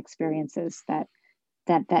histories and experiences that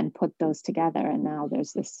then put those together, and now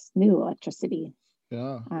there's this new electricity.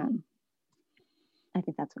 I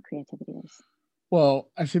think that's what creativity is. Well,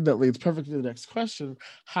 I think that leads perfectly to the next question.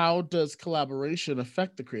 How does collaboration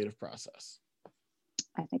affect the creative process?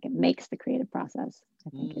 I think it makes the creative process.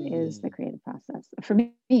 I think it is the creative process. For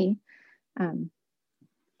me,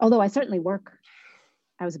 although I certainly work,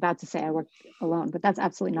 I was about to say I work alone, but that's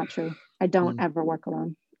absolutely not true. I don't ever work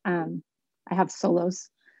alone. I have solos,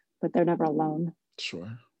 but they're never alone.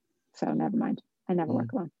 Sure. So never mind. I never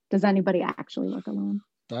work alone. Does anybody actually work alone?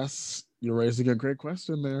 You're raising a great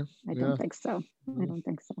question there. I don't think so. I don't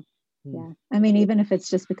think so. Yeah. I mean, even if it's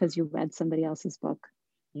just because you read somebody else's book,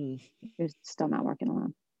 you're still not working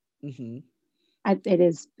alone.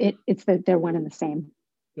 It's that they're one and the same.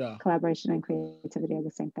 Yeah. Collaboration and creativity are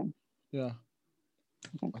the same thing. Yeah.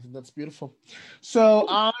 I think that's beautiful. So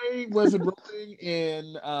I was enrolling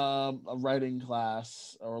in a writing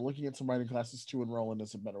class, or looking at some writing classes to enroll in,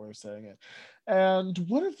 is a better way of saying it. And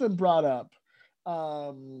one of them brought up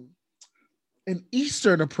an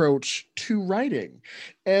Eastern approach to writing.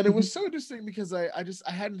 And it was so interesting because I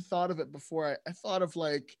hadn't thought of it before. I thought of,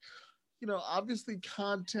 like, obviously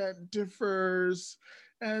content differs,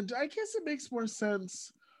 and I guess it makes more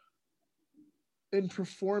sense in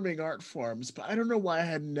performing art forms, but I don't know why I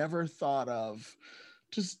had never thought of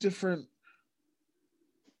just different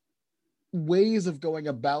ways of going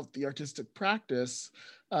about the artistic practice.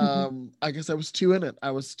 I guess I was too in it.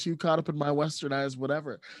 I was too caught up in my westernized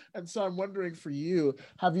whatever. And so I'm wondering, for you,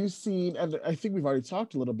 have you seen, and I think we've already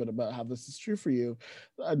talked a little bit about how this is true for you,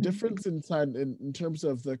 a difference in terms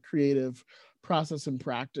of the creative process and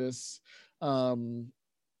practice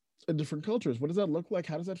in different cultures? What does that look like?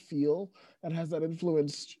 How does that feel? And has that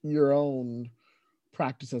influenced your own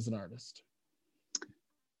practice as an artist?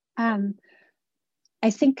 I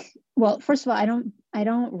think, well, first of all, I don't at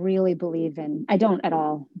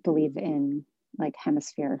all believe in like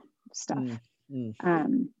hemisphere stuff.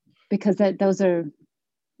 Because those are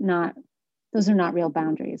not real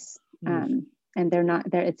boundaries. And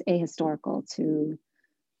it's ahistorical to,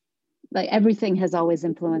 like, everything has always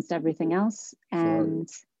influenced everything else. And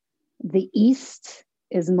the East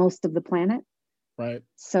is most of the planet. Right.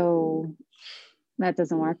 So that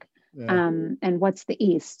doesn't work. Yeah. And what's the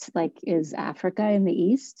East? Like, is Africa in the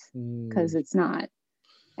East? Because it's not.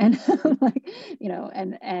 And like,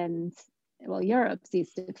 and well, Europe's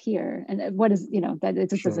east of here. And what is, that it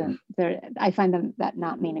just doesn't, I find that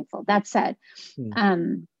not meaningful. That said,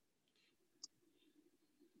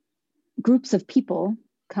 groups of people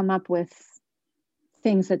come up with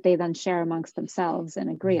things that they then share amongst themselves and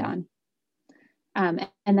agree on. And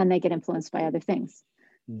then they get influenced by other things.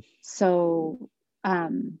 So,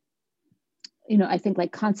 I think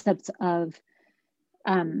like concepts of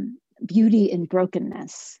beauty in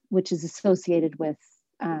brokenness, which is associated with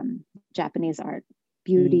Japanese art,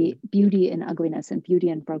 beauty in ugliness and beauty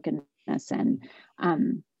in brokenness. And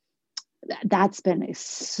that's been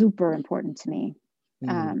super important to me.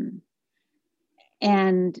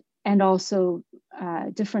 And also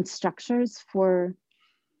different structures for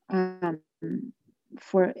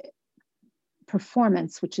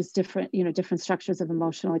performance, which is different, different structures of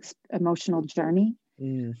emotional journey.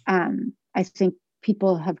 I think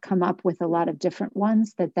people have come up with a lot of different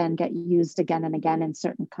ones that then get used again and again in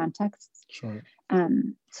certain contexts. Sure.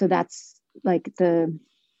 So that's like I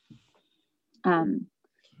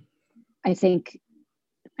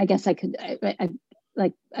guess I could,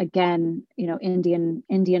 like, again,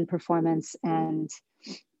 Indian performance and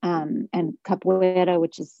capoeira,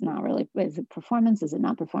 which is not really, is it performance? Is it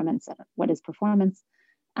not performance? What is performance?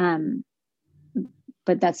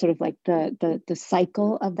 But that's sort of like the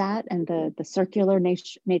cycle of that, and the circular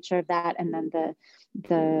nature of that, and then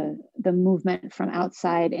the movement from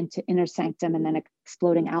outside into inner sanctum and then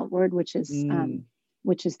exploding outward, which is the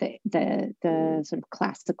sort of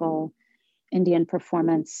classical Indian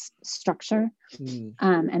performance structure,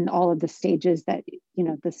 and all of the stages that,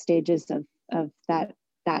 the stages of that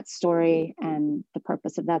that story and the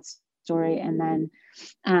purpose of that story. And then,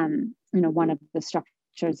 one of the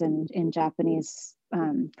structures in Japanese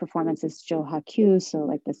performance is jo hakyu, so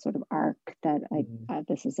like this sort of arc that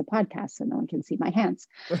this is a podcast, so no one can see my hands,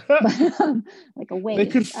 but like a wave. They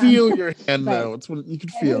could feel your hand though. It's when you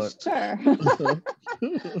could feel it. Sure.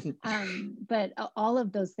 But all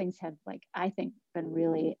of those things have, like, I think, been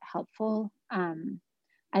really helpful.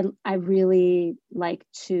 I really like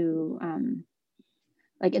to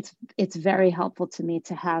like it's very helpful to me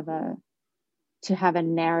to have a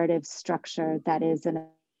narrative structure that is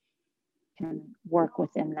can work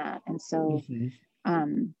within that. And so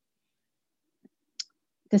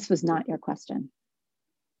this was not your question.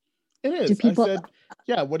 It is. I said,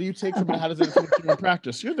 yeah, what do you take from it? How does it influence your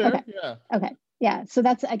practice? You're there. Okay. Yeah. Okay. Yeah. So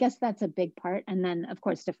I guess that's a big part. And then of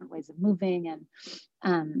course, different ways of moving and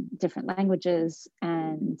different languages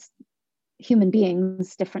and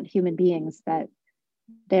different human beings that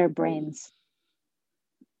their brains,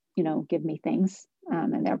 give me things,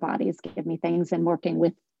 and their bodies give me things, and working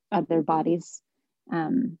with other bodies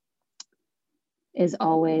is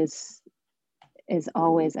always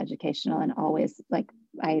educational, and always, like,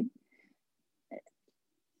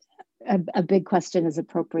 a big question is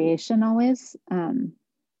appropriation always.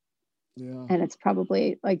 Yeah. And it's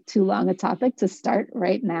probably like too long a topic to start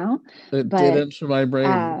right now. It did enter my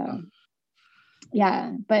brain.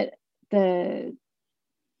 Yeah, but the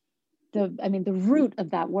root of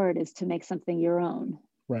that word is to make something your own.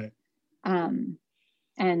 Right.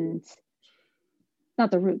 And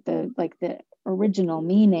not the root, the original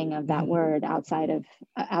meaning of that word outside of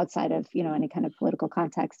any kind of political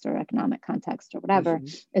context or economic context or whatever,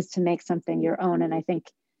 is to make something your own. And I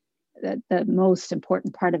think that the most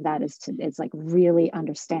important part of that is like really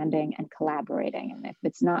understanding and collaborating. And if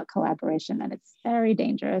it's not collaboration, then it's very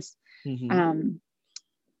dangerous.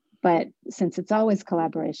 But since it's always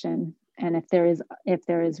collaboration, and if there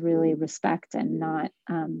is really respect and not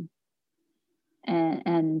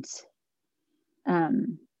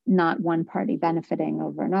not one party benefiting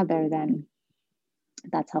over another, then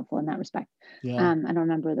that's helpful in that respect. Yeah. I don't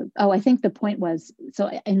remember I think the point was, so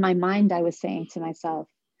in my mind, I was saying to myself,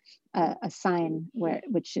 a sign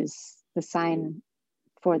which is the sign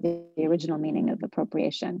for the original meaning of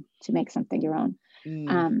appropriation, to make something your own.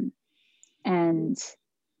 And,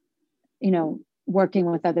 working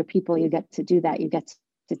with other people, you get to do that. You get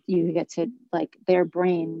to like, their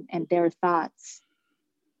brain and their thoughts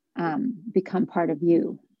become part of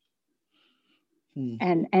you.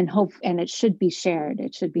 And hope, and it should be shared.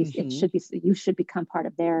 It should be you should become part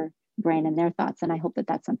of their brain and their thoughts. And I hope that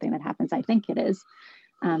that's something that happens. I think it is,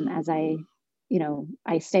 as I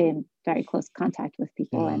stay in very close contact with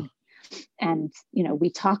people, and we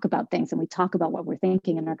talk about things, and we talk about what we're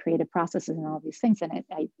thinking in our creative processes and all of these things. And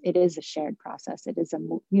it is a shared process. It is a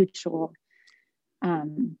mutual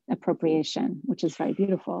appropriation, which is very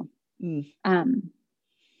beautiful.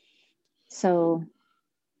 So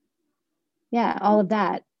yeah, all of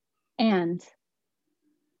that. And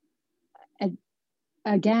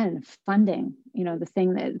again, funding, the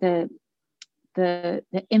thing that the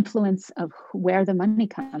influence of where the money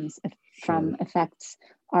comes from affects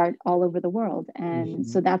art all over the world. And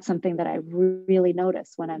so that's something that I really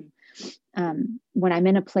notice when I'm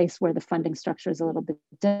in a place where the funding structure is a little bit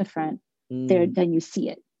different. Then you see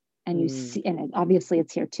it, and you see, and obviously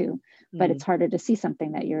it's here too, but it's harder to see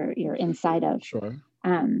something that you're inside of. Sure.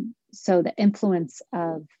 So the influence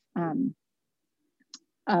of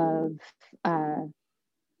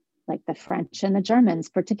like the French and the Germans,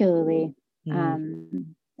 particularly,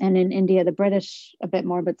 and in India, the British a bit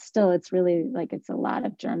more, but still it's really like, it's a lot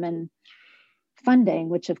of German funding,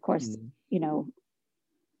 which of course,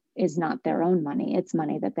 is not their own money. It's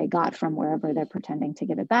money that they got from wherever they're pretending to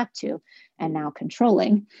give it back to and now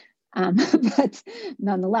controlling. But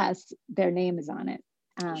nonetheless, their name is on it.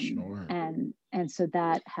 Sure. And so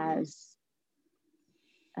that has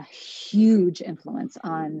a huge influence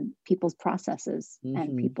on people's processes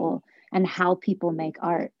and people, and how people make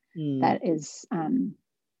art that is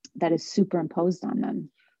superimposed on them,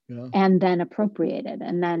 and then appropriated,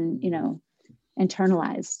 and then,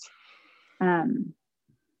 internalized.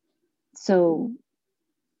 So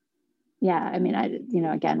yeah, I mean,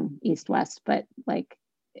 again, East, West, but like,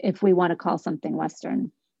 if we want to call something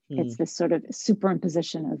Western, it's this sort of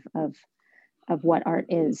superimposition of what art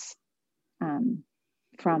is,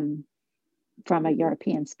 from a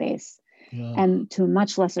European space, and to a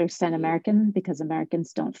much lesser extent American, because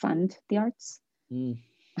Americans don't fund the arts.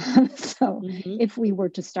 So if we were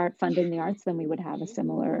to start funding the arts, then we would have a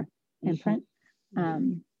similar imprint.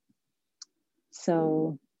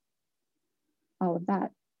 So all of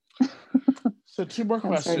that. So two more That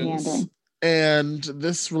was very questions, meandering. and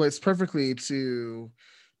this relates perfectly to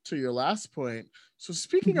your last point. So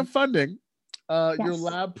speaking Mhm. of funding, your Yes.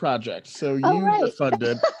 lab project. So Oh, you were right.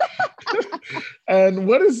 funded, and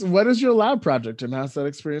what is your lab project, and how's that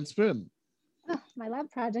experience been? My lab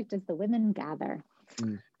project is the Women Gather.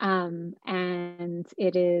 Mm. And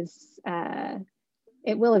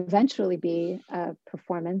it will eventually be a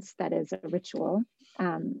performance that is of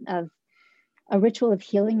a ritual of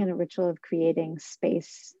healing and a ritual of creating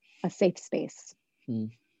space, a safe space. Mm.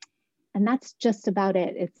 And that's just about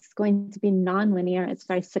it. It's going to be non-linear. It's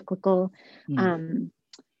very cyclical, Mm. um,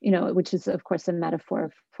 which is of course a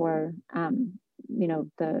metaphor for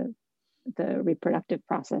the reproductive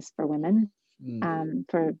process for women, Mm.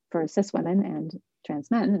 for cis women and trans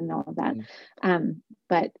men and all of that. Mm.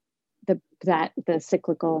 But the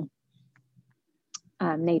cyclical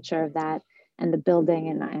nature of that, and the building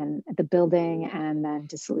and the building and then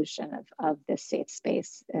dissolution of this safe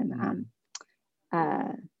space,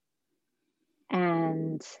 uh,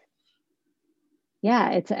 and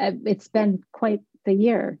yeah, it's been quite the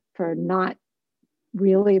year for not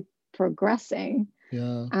really progressing.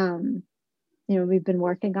 Yeah. We've been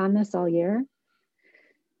working on this all year,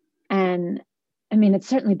 and I mean, it's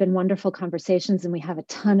certainly been wonderful conversations, and we have a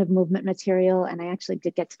ton of movement material. And I actually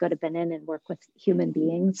did get to go to Benin and work with human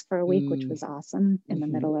beings for a week, which Mm. was awesome in the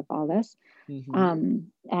Mm-hmm. middle of all this. Mm-hmm.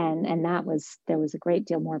 And there was a great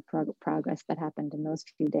deal more progress that happened in those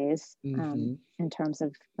few days, Mm-hmm. in terms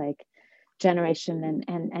of like generation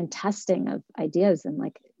and testing of ideas, and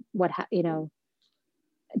like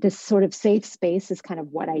this sort of safe space is kind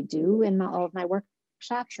of what I do in all of my workshops.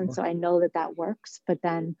 Sure. And so I know that works, but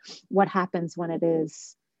then what happens when it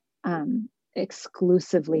is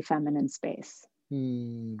exclusively feminine space?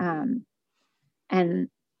 Mm. And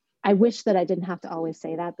I wish that I didn't have to always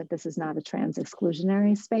say that, but this is not a trans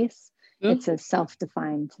exclusionary space. Yeah. It's a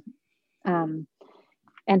self-defined,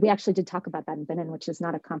 and we actually did talk about that in Benin, which is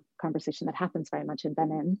not a conversation that happens very much in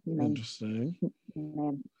Benin. Interesting. You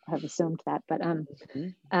may have assumed that,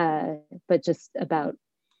 Mm-hmm. but just about,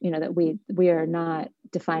 that we are not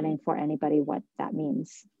defining for anybody what that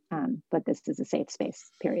means, but this is a safe space,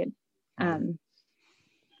 period.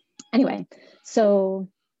 Anyway, so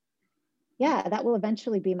yeah, that will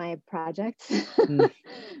eventually be my project. Mm.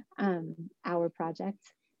 Our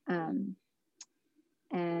project,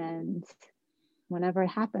 and whenever it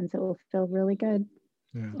happens, it will feel really good.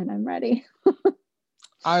 Yeah. And I'm ready.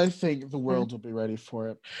 I think the world will be ready for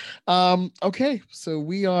it. Okay, so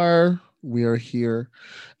we are here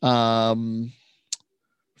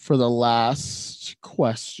for the last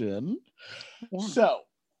question. Yeah. So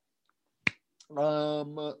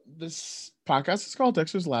this podcast is called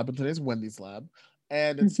Dexter's Lab, and today's Wendy's Lab.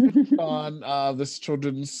 And it's on this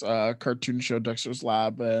children's cartoon show, Dexter's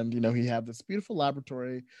Lab. And, he had this beautiful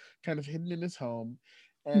laboratory kind of hidden in his home.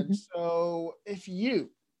 And so if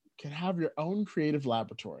you can have your own creative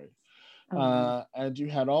laboratory, and you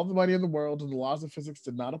had all the money in the world and the laws of physics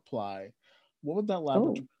did not apply, what would that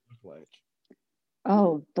laboratory look like?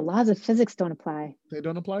 Oh, the laws of physics don't apply. They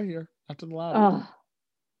don't apply here, not to the lab. Oh,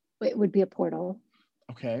 it would be a portal.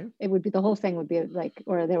 Okay. It would be, the whole thing would be like,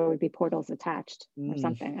 or there would be portals attached or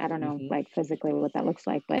something. I don't know, like physically what that looks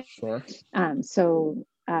like, but sure. So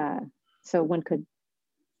one could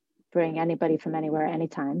bring anybody from anywhere,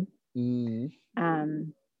 anytime. And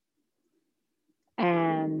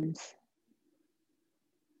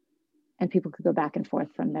people could go back and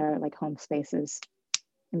forth from their like home spaces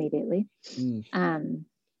immediately.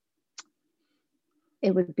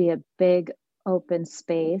 It would be a big open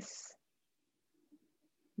space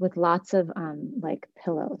with lots of like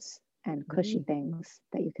pillows and cushy things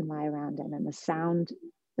that you can lie around in, and the sound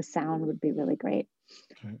would be really great.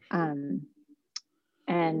 Okay.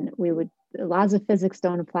 And laws of physics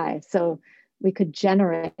don't apply, so we could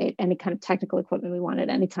generate any kind of technical equipment we want at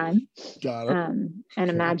any time. Got it. And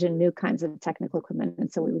imagine new kinds of technical equipment,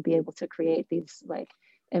 and so we would be able to create these like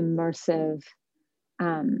immersive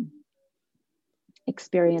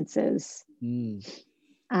experiences.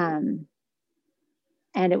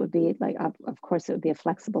 And it would be like, of course, it would be a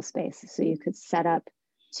flexible space. So you could set up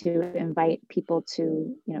to invite people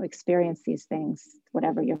to, experience these things,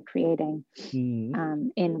 whatever you're creating,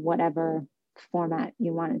 in whatever format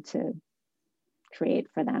you wanted to create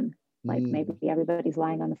for them. Like maybe everybody's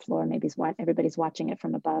lying on the floor, maybe everybody's watching it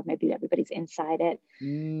from above, maybe everybody's inside it.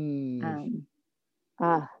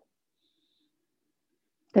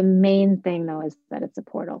 The main thing though is that it's a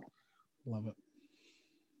portal. Love it.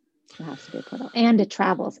 It has to be a portal, and it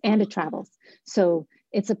travels. So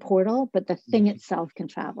it's a portal, but the thing itself can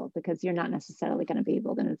travel because you're not necessarily going to be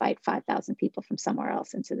able to invite 5,000 people from somewhere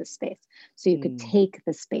else into this space. So you could take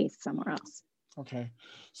the space somewhere else. Okay.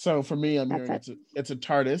 So for me, I'm hearing it's a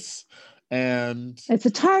TARDIS, and it's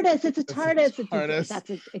a TARDIS.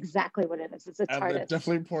 That's exactly what it is. It's a and TARDIS.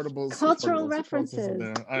 Definitely portables. Cultural references. In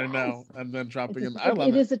there. I know. And then dropping in. I love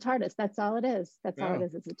it. It is a TARDIS. That's all it is. That's all it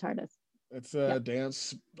is. It's a TARDIS. It's a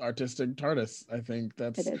dance artistic TARDIS. I think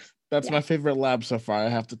that's That's my favorite lab so far, I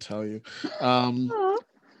have to tell you.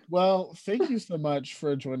 Well, thank you so much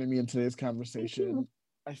for joining me in today's conversation.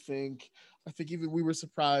 I think even we were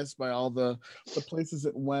surprised by all the places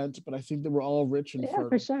it went, but I think they were all rich and fertile.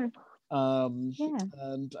 For sure.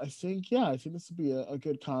 And I think this would be a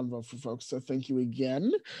good convo for folks. So thank you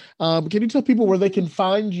again. Can you tell people where they can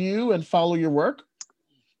find you and follow your work?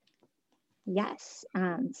 Yes.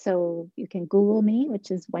 So you can Google me, which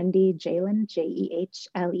is Wendy Jehlen,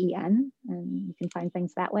 Jehlen, and you can find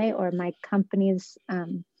things that way. Or my company's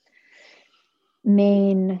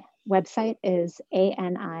main website is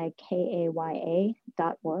anikaya.org,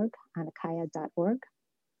 anikaya.org.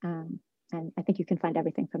 And I think you can find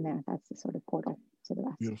everything from there. That's the sort of portal to the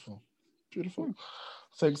rest. Beautiful. Beautiful. Yeah.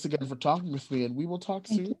 Thanks again for talking with me, and we will talk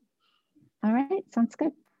soon. You. All right. Sounds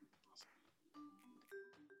good.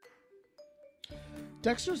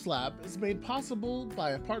 Dexter's Lab is made possible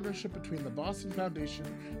by a partnership between the Boston Foundation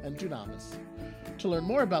and Dunamis. To learn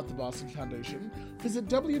more about the Boston Foundation, visit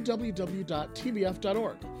www.tbf.org.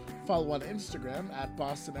 Follow on Instagram at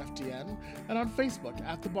BostonFDN and on Facebook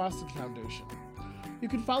at the Boston Foundation. You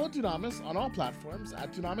can follow Dunamis on all platforms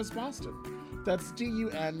at Dunamis Boston. That's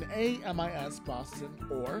DUNAMIS Boston,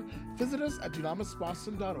 or visit us at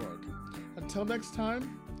dunamisboston.org. Until next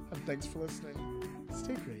time, and thanks for listening.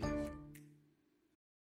 Stay creative.